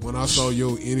like that. When I saw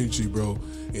your energy, bro,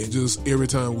 and just every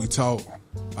time we talk,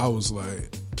 I was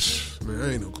like, man,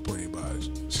 I ain't no complaint about it.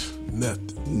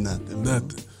 Nothing.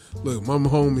 Look, my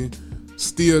homie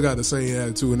still got the same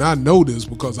attitude, and I know this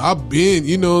because I've been,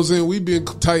 we've been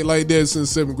tight like that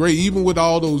since 7th grade. Even with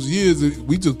all those years,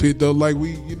 we just picked up like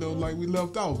we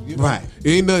left off. Right.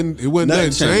 It wasn't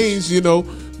nothing changed,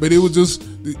 but it was just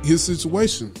his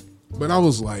situation. But I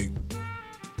was like,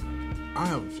 I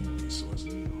have a few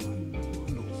resources. I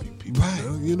know a few people,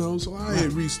 right? So I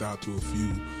had reached out to a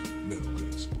few medical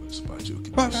experts about your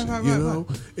condition,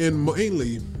 and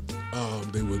mainly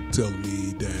they were telling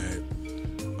me that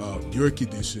your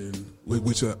condition, what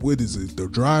is it? The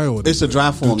dry or it's a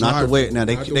dry form, not the wet. Now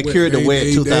they cured the wet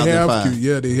in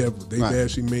 2005. They've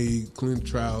actually made clinical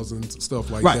trials and stuff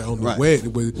like that on the wet,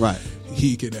 where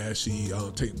he could actually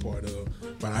take part of.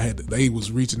 But they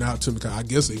was reaching out to me because I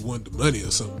guess they wanted the money or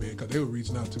something, man. Because they were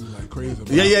reaching out to me like crazy. About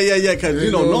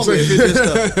Because normally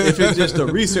if it's just a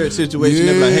research situation,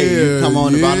 they're like, hey, you come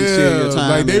on about and share your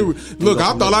time. Like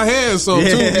I thought I had some too.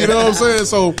 You know what I'm saying?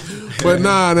 So, but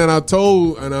nah. And then I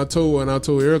told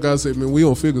Eric, I said, man, we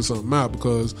gonna figure something out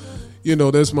because.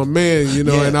 That's my man.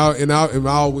 And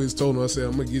I always told him, I said,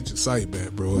 I'm gonna get your sight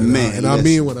back, bro. And I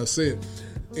mean what I said.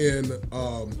 And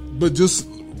but just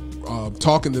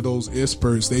talking to those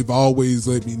experts, they've always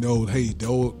let me know, hey,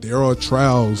 there are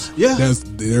trials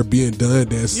they're being done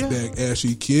that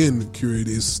actually can cure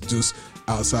this just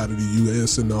outside of the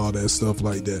U.S. and all that stuff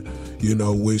like that.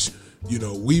 Which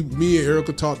me and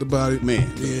Erica talked about it, man,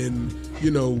 and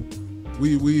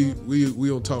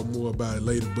we'll talk more about it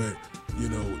later, but.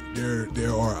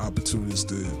 There are opportunities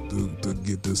to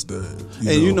get this done.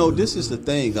 This is the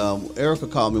thing. Erica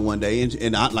called me one day,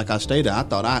 and like I stated, I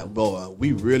thought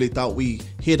we really thought we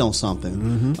hit on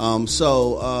something. Mm-hmm.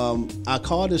 So I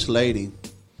called this lady,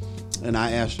 and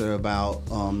I asked her about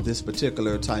this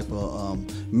particular type of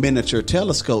miniature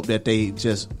telescope that they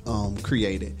just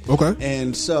created. Okay,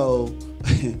 and so.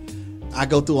 I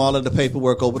go through all of the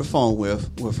paperwork over the phone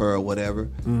with her or whatever,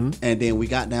 and then we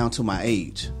got down to my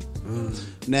age.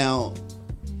 Now,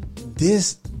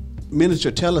 this miniature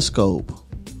telescope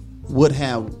would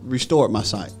have restored my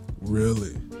sight.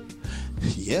 Really?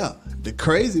 Yeah. The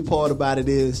crazy part about it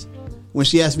is, when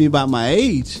she asked me about my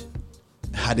age,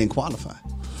 I didn't qualify.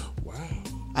 Wow.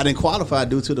 I didn't qualify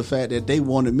due to the fact that they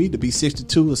wanted me to be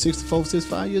 62 or 64,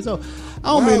 65 years old. I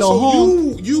don't mean no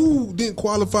harm. You didn't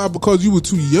qualify because you were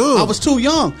too young. I was too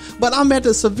young. But I'm at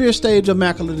the severe stage of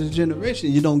macular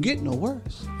degeneration. You don't get no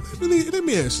worse. Let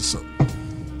me ask you something.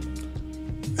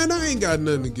 And I ain't got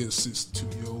nothing against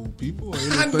 62-year-old people or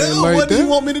anything I know. like what that. do you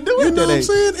want me to do? You know what I'm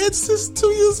saying? It's 62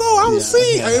 years old. I don't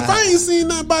see. If I ain't seen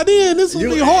nothing by then, this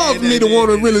will be hard for me to want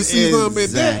to really see something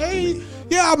at that age.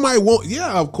 Yeah, I might want.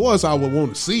 Yeah, of course I would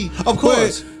want to see. Of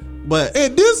course, but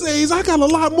at this age, I got a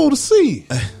lot more to see.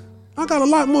 I got a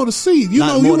lot more to see. You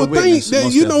would think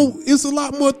that it's a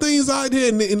lot more things out there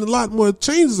and a lot more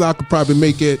changes I could probably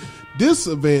make at this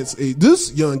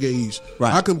this young age.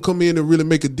 Right. I can come in and really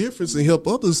make a difference and help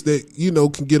others that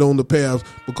can get on the path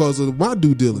because of my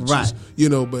due diligence. Right.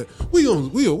 But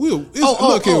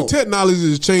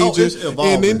technology is changing, it's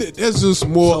evolving. and then that's just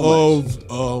more of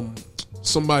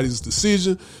somebody's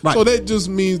decision. Right. So that just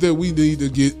means that we need to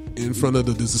get in front of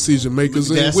the decision makers.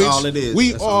 That's in which all it is.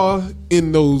 We are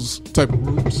in those type of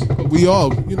groups. We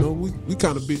all, we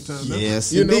kind of big time now.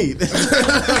 Yes, indeed.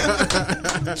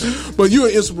 But you're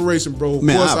an inspiration, bro. Of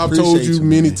man, course, I've told you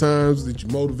many man. times that you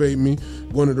motivate me.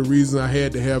 One of the reasons I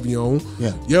had to have you on.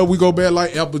 Yeah, we go back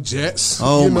like Apple Jacks.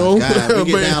 Oh, my God.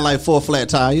 We get down like 4 flat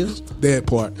tires. That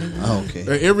part.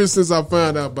 Okay. Ever since I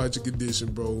found out about your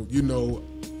condition, bro,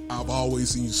 I've always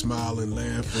seen you smiling,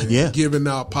 laughing, giving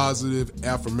out positive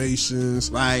affirmations.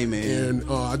 Right, man. And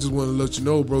I just want to let you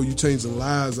know, bro, you changing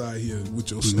lives out here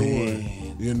with your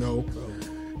story. Man.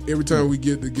 Every time we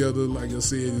get together, like I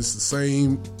said, it's the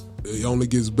same. It only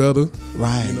gets better.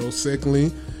 Right.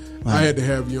 Secondly, I had to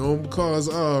have you on because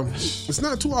it's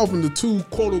not too often the two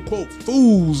quote unquote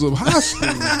fools of high school,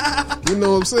 you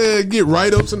know what I'm saying, get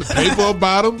write-ups in the paper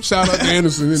about them. Shout out to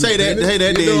Anderson. Say that,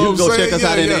 then. You know can go check us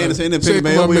out in the Anderson Independent,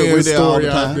 man. We're there all the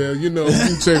time. Out there. You know, you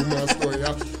can check my story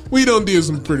out. We done did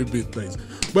some pretty big things.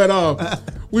 But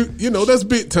we, you know, that's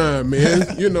big time,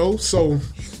 man. You know, so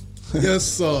yes,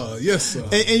 sir.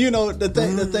 And you know, the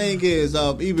thing is,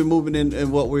 even moving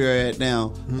in what we're at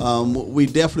now, we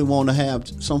definitely want to have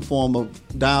some form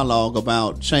of dialogue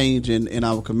about change in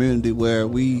our community where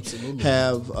we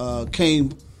have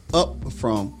came up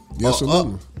from. Yes, up.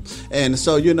 And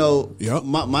so, you know, Yep.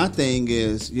 my thing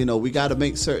is, you know, we got to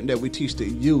make certain that we teach the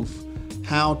youth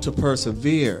how to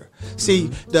persevere. See,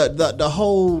 the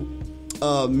whole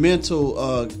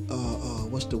mental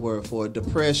what's the word for it?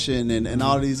 Depression and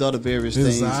all these other various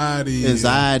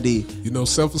anxiety, you know,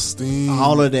 self-esteem,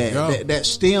 all of that. Yeah. That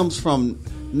stems from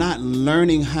not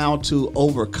learning how to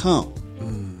overcome.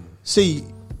 See,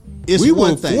 it's we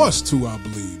one were thing. forced to, I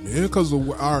believe, man, because of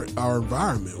our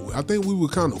environment. I think we were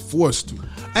kind of forced to.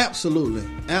 Absolutely.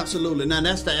 Now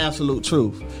that's the absolute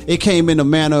truth. It came in a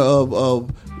manner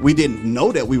of we didn't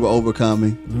know that we were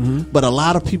overcoming, but a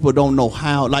lot of people don't know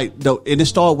how. And it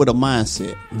started with a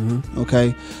mindset.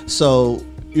 Okay, so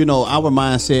you know our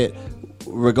mindset,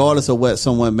 regardless of what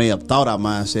someone may have thought our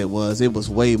mindset was, it was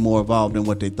way more involved than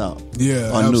what they thought.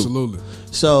 Yeah, or knew. absolutely.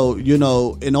 So you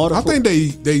know, in order, I think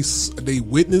they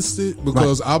witnessed it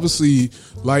because obviously,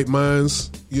 like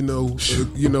minds, you know,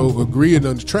 agreeing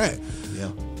on the track.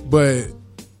 Yeah. But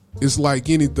it's like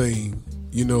anything,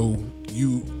 you know,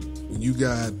 when you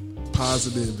got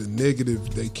positive and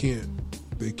negative, they can't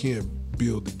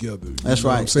build together. That's know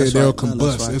right. What I'm saying That's they'll right. combust. No,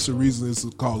 that's right. That's the reason it's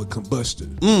called a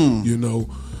combustion. You know,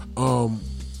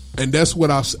 and that's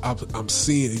what I'm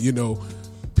seeing. You know,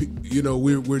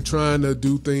 we're trying to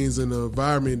do things in an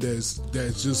environment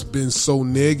that's just been so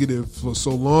negative for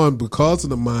so long because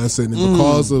of the mindset and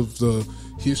because of the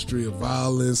history of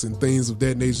violence and things of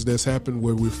that nature that's happened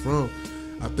where we're from.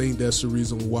 I think that's the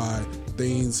reason why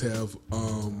things have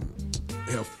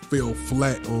fell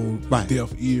flat on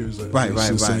deaf ears. Right.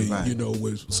 You know,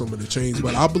 with some of the change.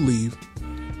 But I believe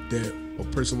that a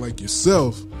person like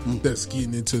yourself that's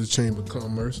getting into the Chamber of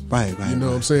Commerce, you know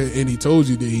what I'm saying, and he told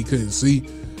you that he couldn't see.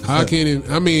 How can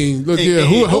it? I mean, look here.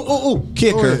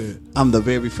 Kicker. I'm the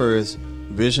very first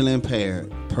visually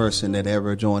impaired person that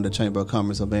ever joined the Chamber of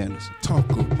Commerce of Anderson. Talk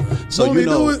about it. So Won't you he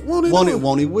know, do it?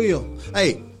 won't he will.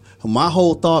 Hey, my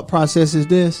whole thought process is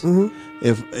this: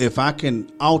 if I can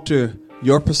alter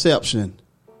your perception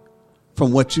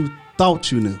from what you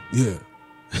thought you knew,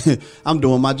 I'm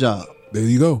doing my job. There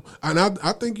you go. And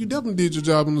I think you definitely did your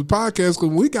job on the podcast because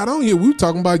when we got on here, we were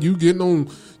talking about you getting on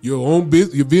your own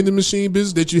business, your vending machine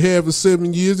business that you had for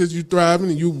 7 years that you thriving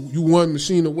and you one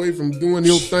machine away from doing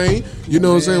your thing. You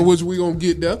know what I'm saying? Which we gonna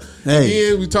get there.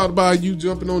 Hey. And we talked about you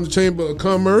jumping on the Chamber of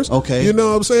Commerce. Okay. You know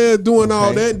what I'm saying? Doing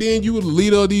all that. Then you were the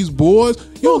leader of these boards.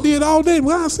 You did all that.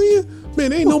 Well, I see it.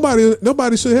 Man, ain't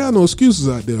nobody should have no excuses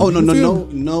out there. Oh,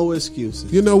 no excuses.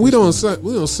 You know, we don't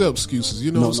sell excuses.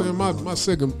 You know what I'm saying?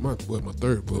 My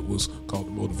third book was called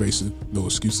The Motivation, No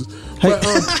Excuses. Hey.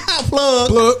 But,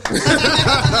 Plug.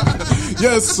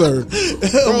 Yes, sir.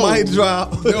 Mic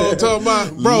drop. You know what I'm talking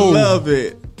about? Bro. Love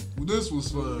it. This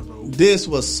was fun, bro. This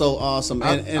was so awesome.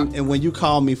 And when you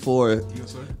called me for it,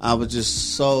 Yes, sir. I was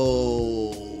just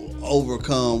so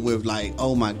overcome with like,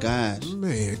 oh my gosh.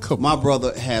 Man, come on. My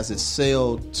brother has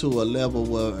excelled to a level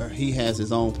where he has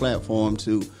his own platform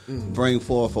to bring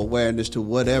forth awareness to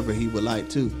whatever he would like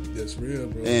to. That's real,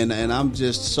 bro. And I'm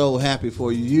just so happy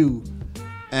for you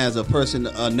as a person,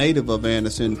 a native of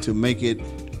Anderson, to make it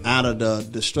out of the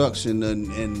destruction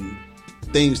and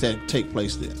things that take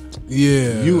place there.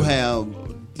 Yeah. You have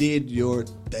did your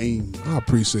thing. I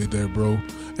appreciate that, bro.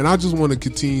 And I just want to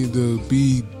continue to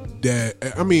be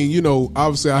that. I mean, you know,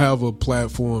 obviously I have a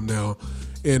platform now,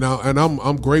 and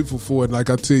I'm grateful for it.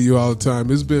 Like I tell you all the time,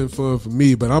 it's been fun for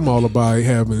me, but I'm all about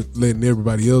letting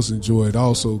everybody else enjoy it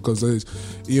also, because it's,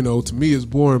 you know, to me it's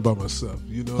boring by myself.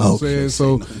 You know what I'm saying?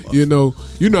 So you know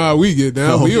how we get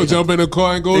down. We'll jump in the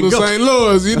car and go to St.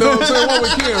 Louis. You know what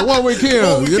I'm saying? One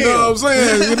weekend. You know what I'm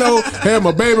saying? You know, had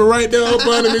my baby right there up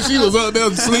under me. She was up there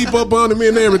sleep up under me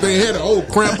and everything. Had an old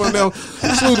cramp on there.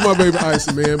 Salute to my baby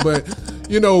Icy, man. But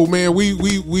you know, man,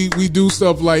 we do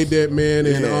stuff like that, man,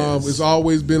 and it's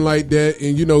always been like that.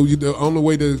 And you know, the only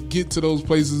way to get to those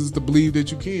places is to believe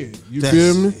that you can. You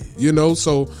feel me? You know,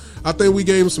 so I think we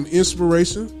gave them some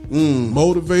inspiration,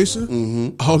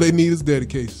 motivation. All they need is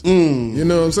dedication. You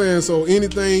know what I'm saying? So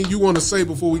anything you want to say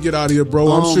before we get out of here, bro?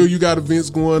 I'm sure you got events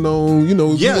going on. You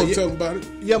know, you want to tell them about it?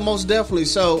 Yeah, most definitely.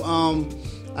 So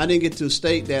I didn't get to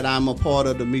state that I'm a part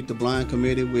of the Meet the Blind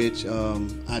Committee, which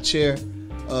I chair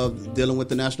of dealing with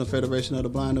the National Federation of the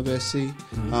Blind of SC.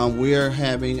 We're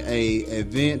having a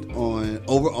event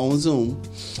on Zoom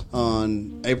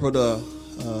on April the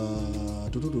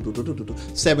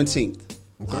 17th.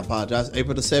 Okay. I apologize.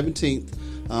 April the 17th.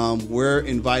 We're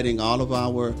inviting all of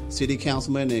our city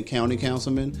councilmen and county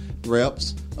councilmen,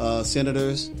 reps,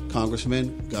 senators,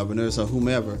 congressmen, governors, or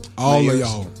whomever. All mayors, of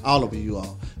y'all. All of you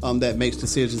all. That makes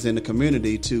decisions in the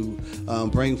community to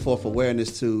bring forth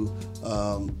awareness to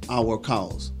our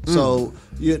cause. So,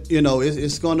 you know,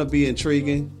 it's going to be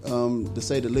intriguing, to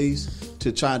say the least,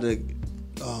 to try to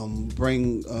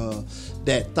bring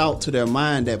that thought to their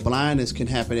mind that blindness can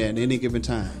happen at any given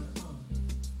time.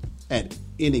 At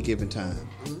any given time.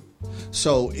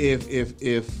 So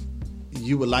if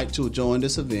you would like to join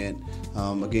this event,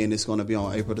 again, it's going to be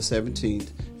on April the 17th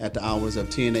at the hours of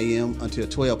 10 a.m. until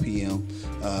 12 p.m.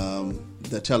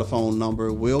 The telephone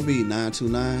number will be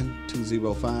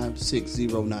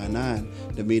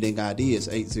 929-205-6099. The meeting ID is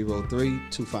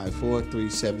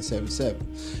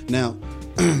 803-254-3777. Now,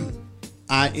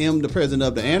 I am the president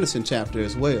of the Anderson chapter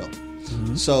as well.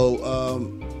 So,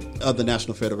 of the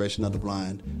National Federation of the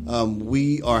Blind.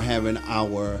 We are having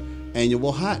our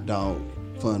annual hot dog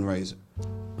fundraiser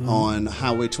on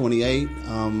Highway 28.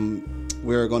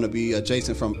 We're going to be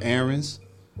adjacent from Aaron's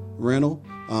Rental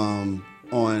on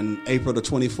April the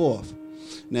 24th.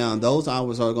 Now, those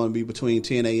hours are going to be between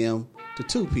 10 a.m. to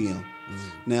 2 p.m.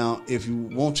 Now, if you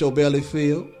want your belly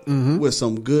filled with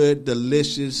some good,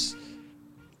 delicious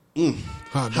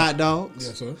hot dogs,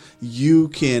 Yes, sir. you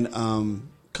can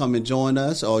come and join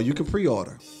us, or you can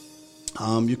pre-order.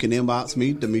 You can inbox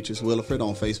me, Demetrius Williford,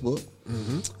 on Facebook.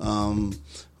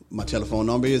 My telephone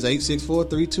number is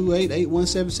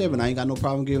 864-328-8177. I ain't got no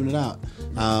problem giving it out.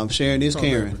 Sharing is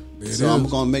caring. So I'm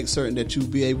going to make certain that you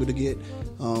be able to get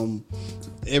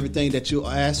everything that you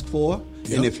ask for.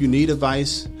 Yep. And if you need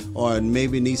advice or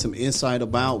maybe need some insight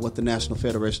about what the National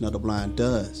Federation of the Blind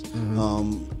does,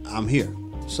 I'm here.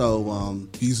 So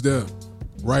he's there.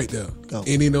 Right there. Go.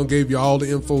 And he done gave you all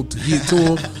the info to get to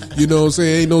him. You know what I'm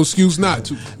saying? Ain't no excuse not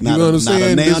to. You know what I'm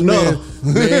saying? Not a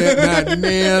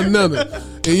man, not nothing.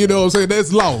 And you know what I'm saying?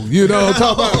 That's law. You know what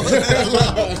I'm talking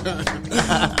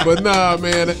about? But nah,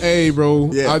 man. Hey, bro.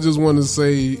 Yeah. I just want to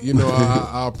say, you know,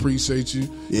 I appreciate you.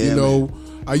 Yeah, you know, man.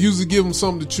 I usually give them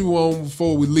something to chew on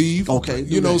before we leave. Okay.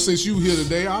 You know, since you here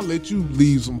today, I'll let you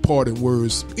leave some parting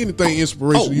words. Anything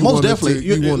inspirational you want to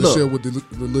share with the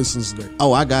listeners today.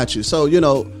 Oh, I got you. So, you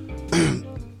know,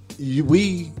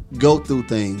 we go through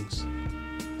things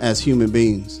as human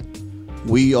beings.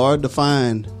 We are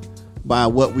defined by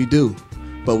what we do,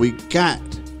 but we got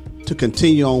to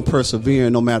continue on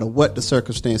persevering no matter what the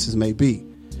circumstances may be.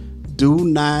 Do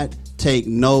not take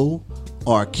no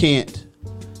or can't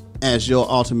as your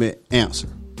ultimate answer.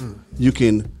 You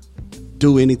can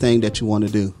do anything that you want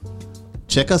to do.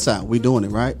 Check us out. We doing it,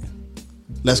 right?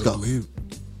 Let's go.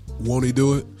 Won't he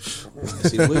do it?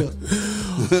 Yes, he will.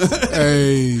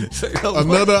 Hey,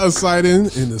 another exciting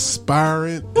and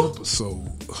inspiring episode.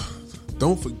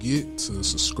 Don't forget to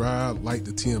subscribe, like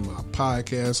the TMI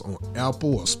podcast on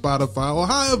Apple or Spotify or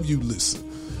however you listen.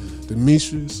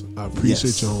 Demetrius, I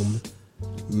appreciate you, homie.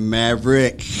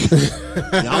 Maverick.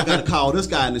 Y'all gotta call this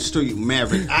guy in the street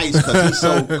Maverick Ice because he's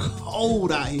so cold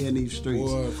out here in these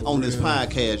streets. Boy, on this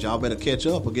podcast, y'all better catch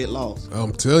up or get lost.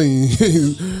 I'm telling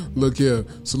you. Look here.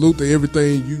 Salute to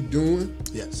everything you doing.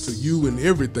 Yes. To you and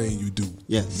everything you do.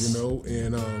 Yes. You know,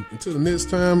 and until the next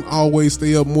time, always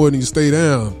stay up more than you stay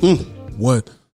down. One.